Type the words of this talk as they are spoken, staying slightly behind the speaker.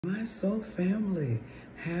My soul family,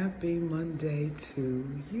 happy Monday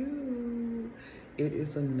to you. It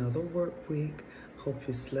is another work week. Hope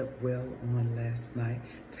you slept well on last night.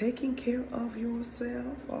 Taking care of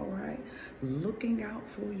yourself, all right? Looking out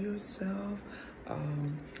for yourself.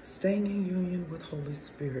 Staying in union with Holy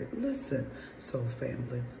Spirit. Listen, soul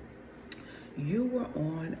family, you were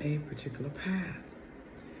on a particular path.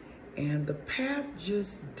 And the path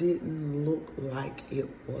just didn't look like it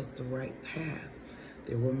was the right path.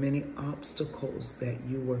 There were many obstacles that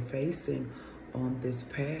you were facing on this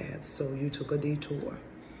path. So you took a detour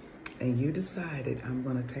and you decided, I'm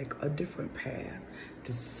going to take a different path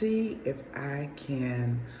to see if I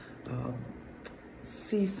can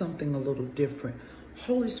see something a little different.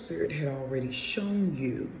 Holy Spirit had already shown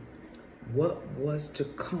you what was to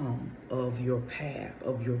come of your path,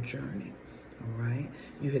 of your journey. All right.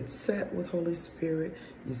 You had sat with Holy Spirit.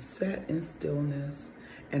 You sat in stillness,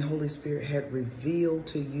 and Holy Spirit had revealed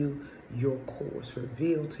to you your course,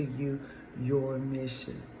 revealed to you your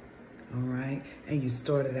mission. All right. And you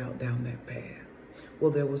started out down that path.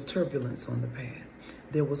 Well, there was turbulence on the path.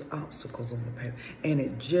 There was obstacles on the path, and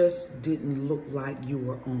it just didn't look like you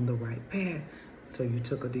were on the right path. So you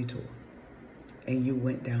took a detour and you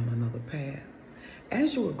went down another path.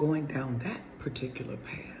 As you were going down that particular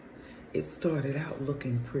path, it started out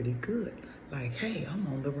looking pretty good. Like, hey, I'm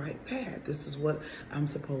on the right path. This is what I'm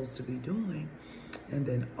supposed to be doing. And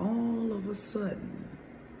then all of a sudden,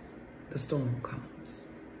 the storm comes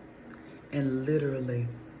and literally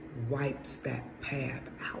wipes that path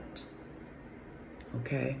out.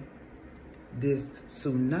 Okay? This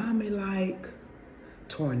tsunami-like,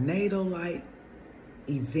 tornado-like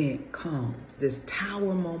event comes. This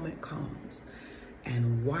tower moment comes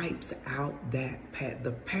and wipes out that path.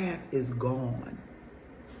 The path is gone.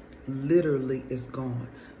 Literally, it's gone.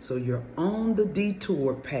 So you're on the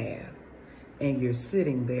detour path and you're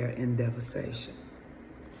sitting there in devastation.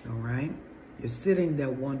 All right? You're sitting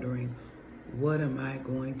there wondering, what am I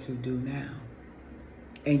going to do now?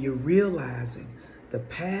 And you're realizing the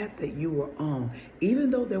path that you were on,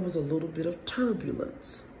 even though there was a little bit of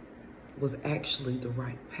turbulence, was actually the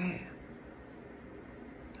right path.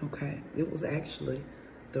 Okay, it was actually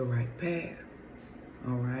the right path.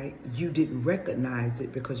 All right, you didn't recognize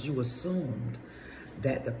it because you assumed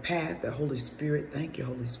that the path that Holy Spirit, thank you,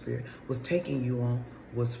 Holy Spirit, was taking you on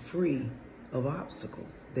was free of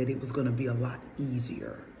obstacles, that it was going to be a lot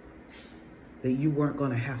easier, that you weren't going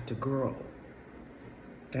to have to grow.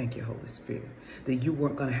 Thank you, Holy Spirit, that you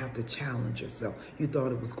weren't going to have to challenge yourself. You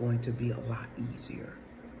thought it was going to be a lot easier.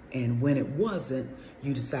 And when it wasn't,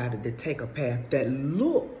 you decided to take a path that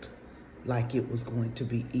looked like it was going to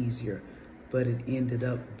be easier, but it ended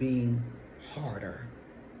up being harder.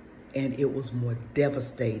 And it was more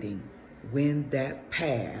devastating when that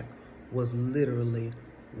path was literally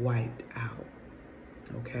wiped out.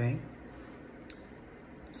 Okay?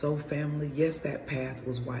 So family, yes, that path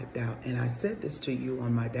was wiped out. And I said this to you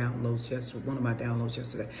on my downloads yesterday, one of my downloads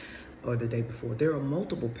yesterday or the day before. There are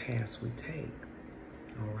multiple paths we take.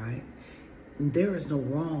 All right? And there is no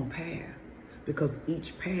wrong path, because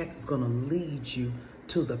each path is going to lead you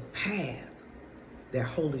to the path that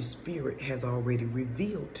Holy Spirit has already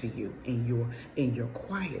revealed to you in your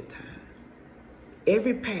quiet time.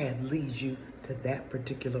 Every path leads you to that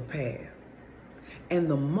particular path.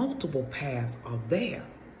 And the multiple paths are there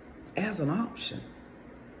as an option.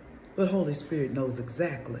 But Holy Spirit knows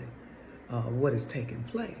exactly what is taking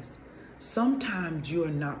place. Sometimes you're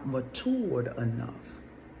not matured enough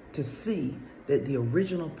to see that the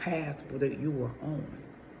original path that you were on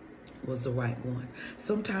was the right one.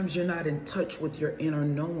 Sometimes you're not in touch with your inner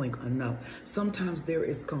knowing enough. Sometimes there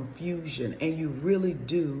is confusion and you really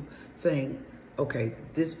do think, okay,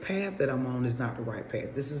 this path that I'm on is not the right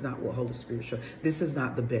path. This is not what Holy Spirit showed. This is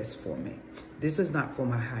not the best for me. This is not for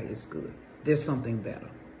my highest good. There's something better.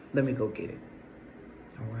 Let me go get it.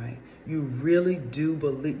 All right. You really do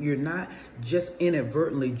believe. You're not just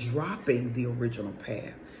inadvertently dropping the original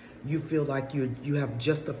path. You feel like you have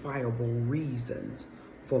justifiable reasons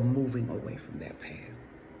for moving away from that path.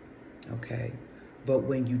 Okay? But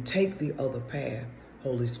when you take the other path,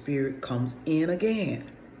 Holy Spirit comes in again.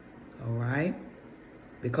 All right?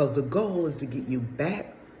 Because the goal is to get you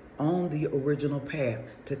back on the original path,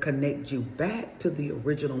 to connect you back to the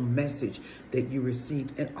original message that you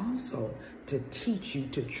received, and also to teach you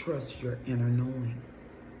to trust your inner knowing.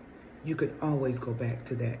 You could always go back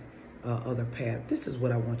to that other path. This is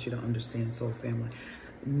what I want you to understand, soul family.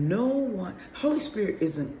 No one, Holy Spirit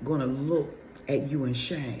isn't going to look at you in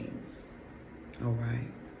shame, all right,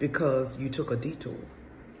 because you took a detour.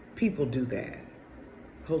 People do that.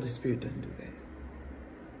 Holy Spirit doesn't do that.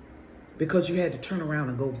 because you had to turn around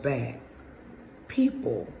and go back.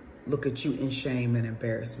 People look at you in shame and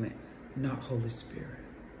embarrassment, not Holy Spirit.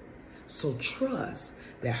 So trust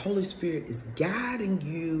that Holy Spirit is guiding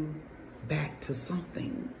you back to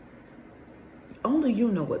something. Only you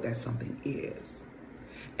know what that something is.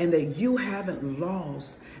 And that you haven't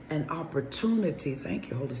lost an opportunity,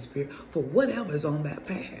 thank you, Holy Spirit, for whatever is on that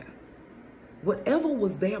path. Whatever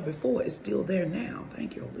was there before is still there now.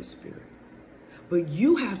 Thank you, Holy Spirit. But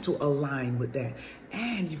you have to align with that.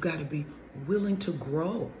 And you've got to be willing to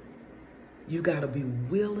grow. You got to be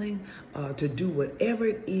willing to do whatever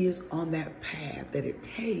it is on that path that it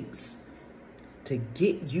takes to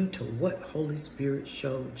get you to what Holy Spirit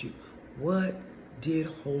showed you. What did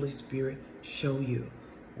Holy Spirit show you?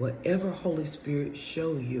 Whatever Holy Spirit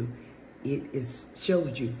showed you, it is still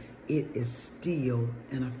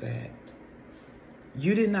in effect.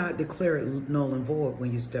 You did not declare it null and void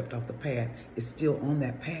when you stepped off the path. It's still on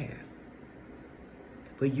that path.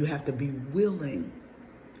 But you have to be willing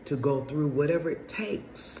to go through whatever it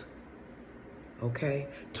takes, okay,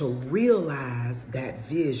 to realize that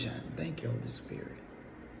vision. Thank you, Holy Spirit.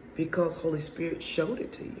 Because Holy Spirit showed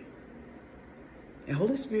it to you. And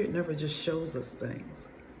Holy Spirit never just shows us things.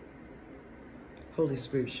 Holy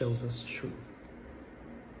Spirit shows us truth.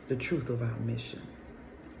 The truth of our mission.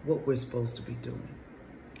 What we're supposed to be doing.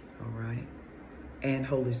 All right? And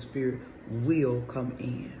Holy Spirit will come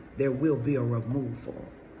in. There will be a removal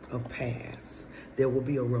of paths. There will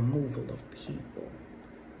be a removal of people.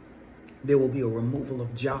 There will be a removal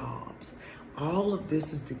of jobs. All of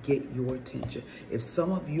this is to get your attention. If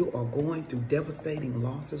some of you are going through devastating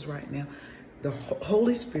losses right now, the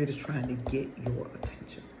Holy Spirit is trying to get your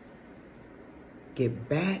attention. Get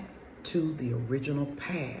back to the original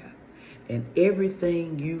path, and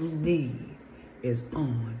everything you need is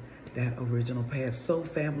on that original path. So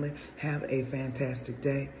family, have a fantastic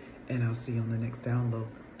day, and I'll see you on the next download.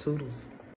 Toodles.